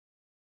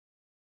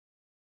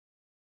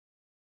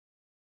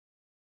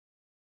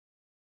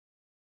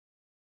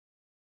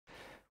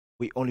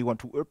 We only want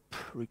to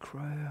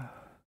require.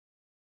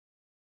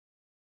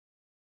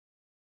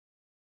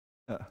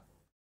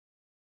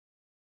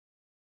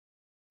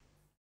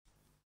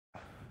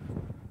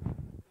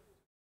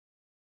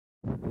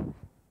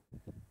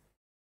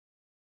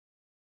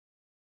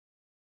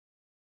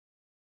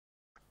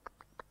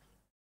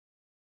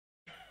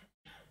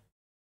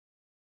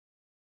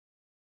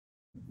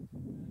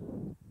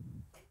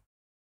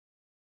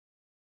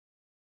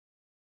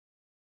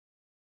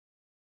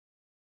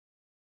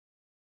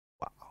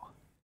 Wow.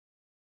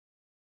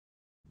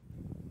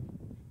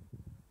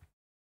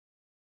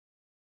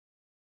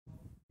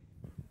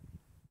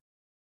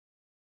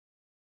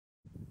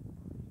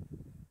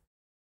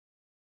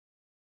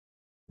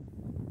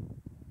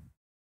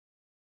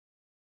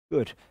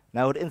 Good.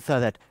 Now it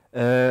inside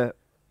that.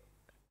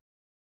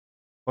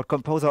 What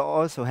Composer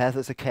also has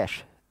is a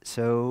cache.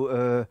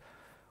 So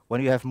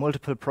when you have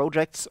multiple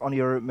projects on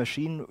your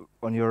machine,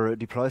 on your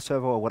deploy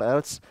server or what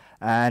else,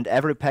 and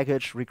every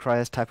package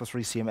requires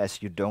Typo3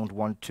 CMS, you don't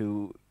want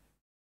to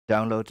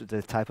download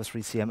the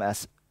Typo3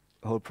 CMS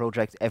whole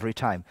project every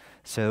time.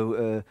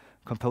 So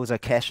Composer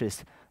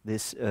caches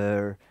this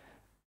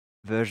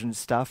version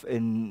stuff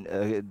in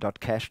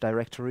 .cache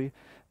directory,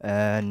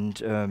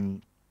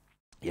 and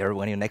here,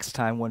 when you next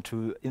time want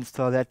to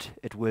install that,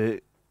 it will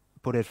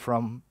put it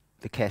from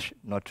the cache,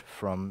 not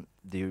from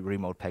the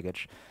remote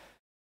package.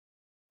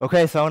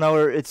 Okay, so now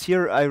it's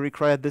here. I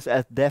required this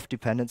as dev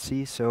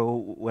dependency.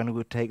 So when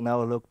we take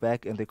now a look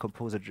back in the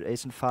Composer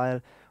JSON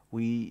file,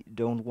 we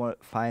don't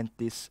find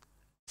this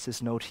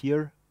sysnode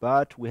here,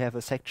 but we have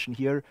a section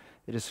here.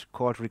 It is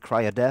called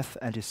require dev,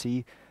 and you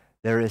see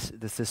there is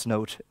the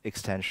sysnode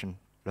extension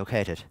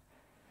located.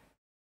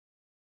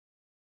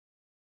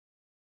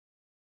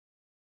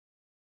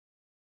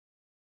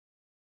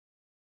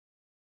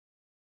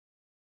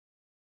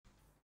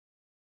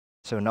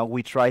 So now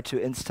we try to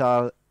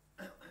install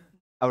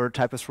our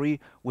Typo3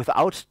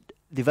 without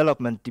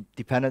development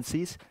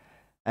dependencies.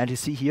 And you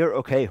see here,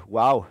 okay,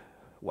 wow,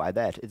 why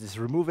that? It is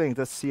removing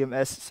the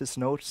CMS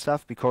sysnode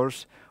stuff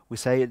because we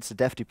say it's a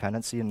dev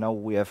dependency, and now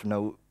we have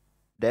no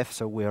dev,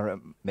 so we are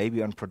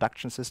maybe on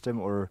production system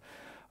or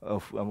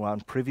on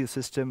preview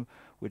system,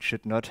 which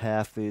should not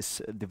have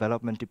these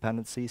development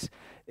dependencies.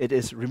 It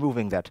is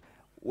removing that.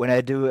 When I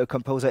do a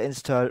Composer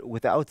install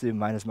without the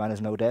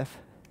 --no dev,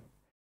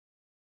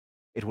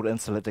 it will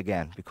install it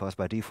again, because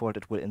by default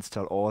it will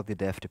install all the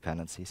dev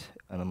dependencies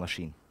on the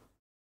machine.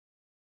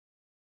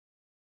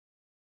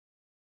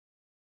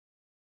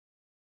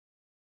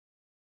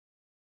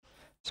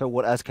 So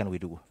what else can we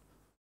do?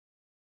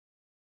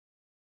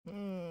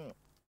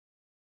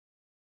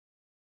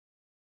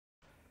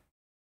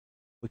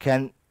 We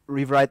can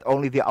rewrite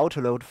only the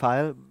autoload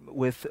file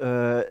with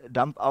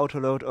dump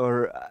autoload,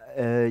 or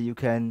you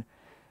can,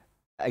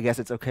 I guess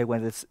it's okay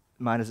when this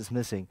minus is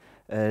missing.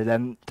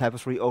 Then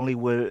Typo3 only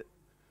will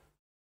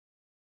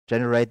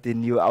generate the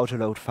new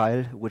autoload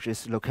file, which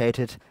is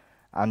located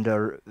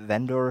under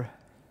vendor.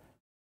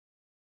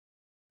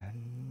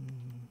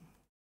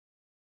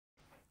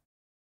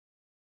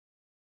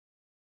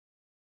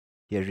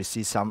 Here you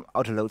see some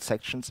autoload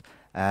sections,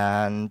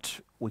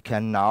 and we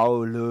can now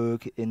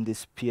look in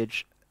this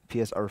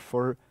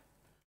PSR4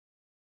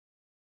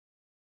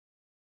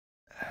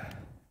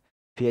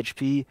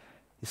 PHP. You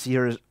see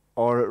here is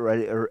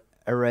already an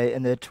array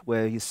in it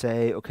where you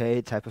say, okay,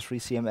 Typo3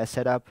 CMS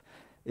setup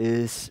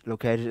is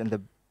located in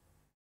the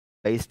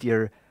base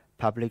tier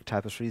public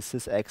Typo3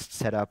 sysx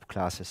setup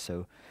classes.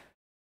 So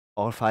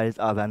all files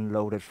are then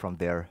loaded from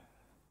there.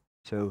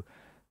 So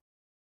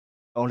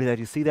only that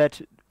you see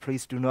that,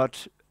 please do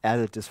not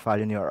edit this file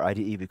in your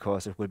IDE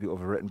because it will be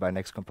overwritten by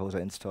next composer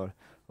install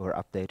or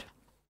update.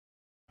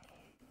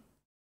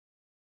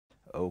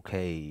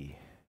 Okay.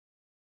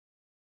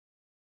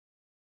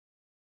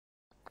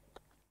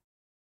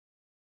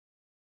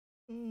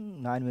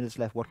 Mm, 9 minutes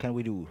left. What can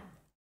we do?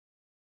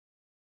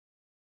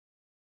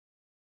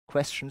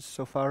 Questions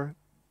so far?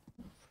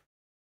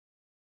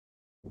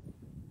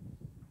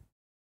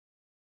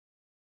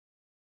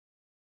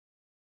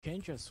 Can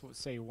you just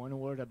say one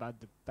word about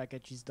the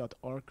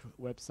packages.org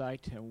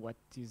website and what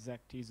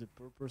exactly is the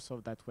purpose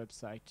of that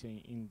website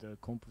in the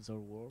composer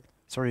world?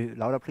 Sorry,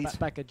 louder please.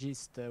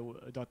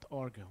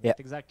 Packages.org. Yeah. What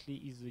exactly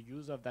is the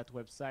use of that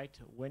website?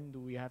 When do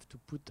we have to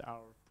put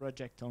our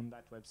project on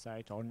that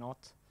website or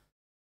not?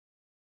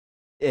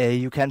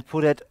 You can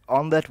put it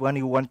on that when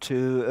you want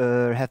to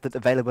have it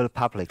available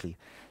publicly.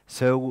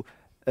 So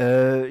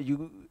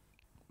you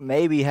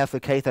maybe have the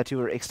case that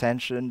your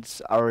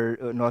extensions are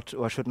not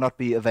or should not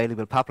be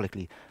available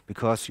publicly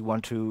because you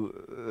want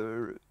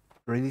to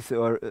release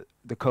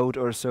the code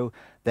or so.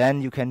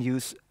 Then you can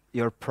use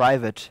your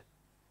private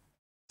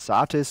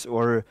Satis,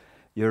 or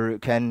you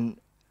can,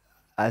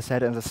 as I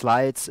said in the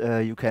slides,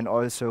 you can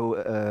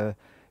also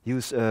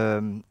use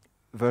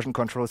version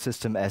control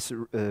system as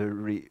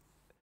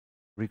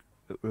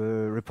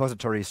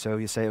repository. So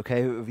you say,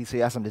 okay,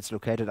 VCS, and it's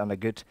located under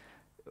Git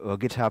or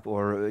GitHub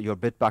or your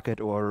Bitbucket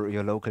or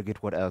your local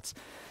Git, what else.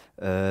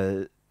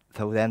 So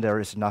then there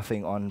is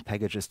nothing on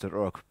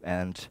packages.org,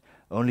 and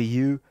only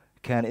you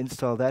can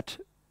install that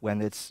when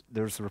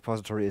there's a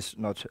repository is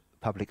not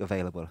public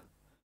available.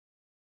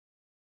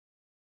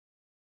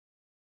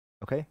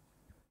 Okay?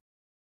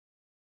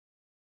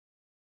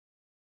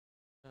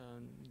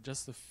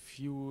 Just a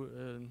few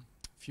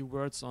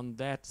words on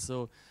that.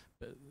 So,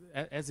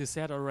 as you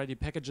said already,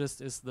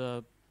 Packages is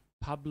the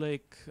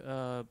public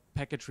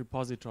package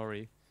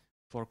repository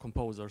for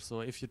Composer.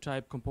 So if you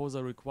type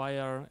Composer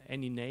require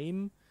any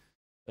name,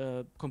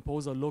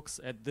 Composer looks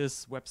at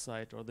this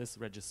website or this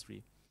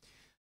registry.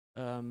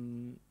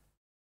 And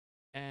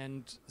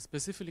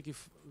specifically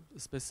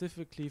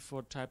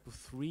for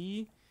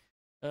Typo3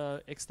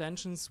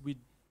 extensions,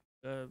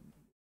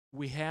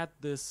 we had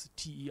this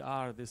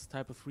TER, this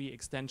Typo3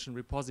 extension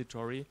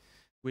repository,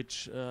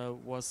 which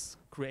was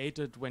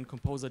created when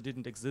Composer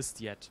didn't exist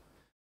yet.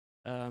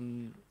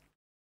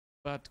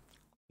 But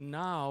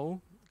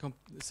now,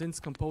 since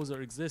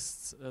Composer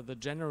exists, the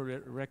general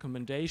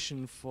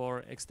recommendation for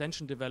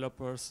extension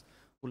developers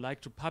who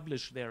like to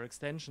publish their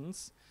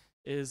extensions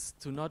is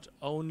to not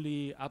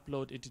only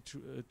upload it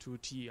to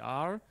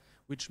TER,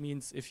 which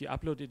means if you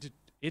upload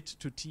it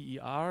to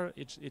TER,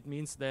 it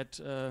means that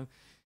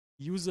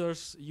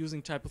users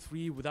using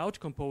Typo3 without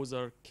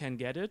Composer can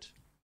get it.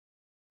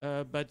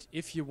 But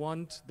if you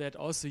want that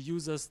also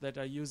users that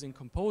are using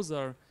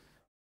Composer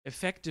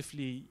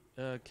effectively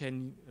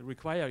can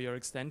require your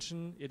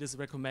extension, it is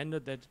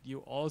recommended that you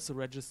also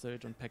register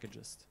it on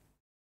Packages.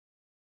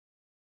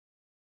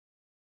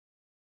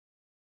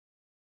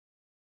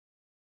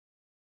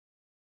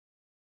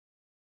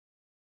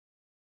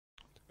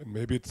 And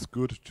maybe it's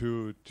good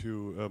to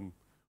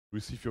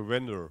receive your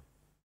vendor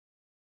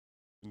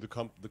in the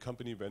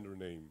company vendor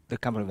name. The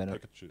company vendor.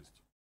 Packages.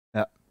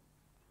 Yeah.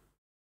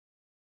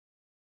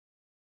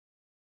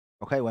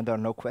 Okay, when there are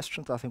no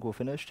questions, I think we're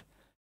finished.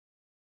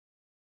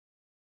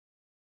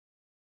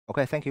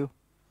 Okay, thank you.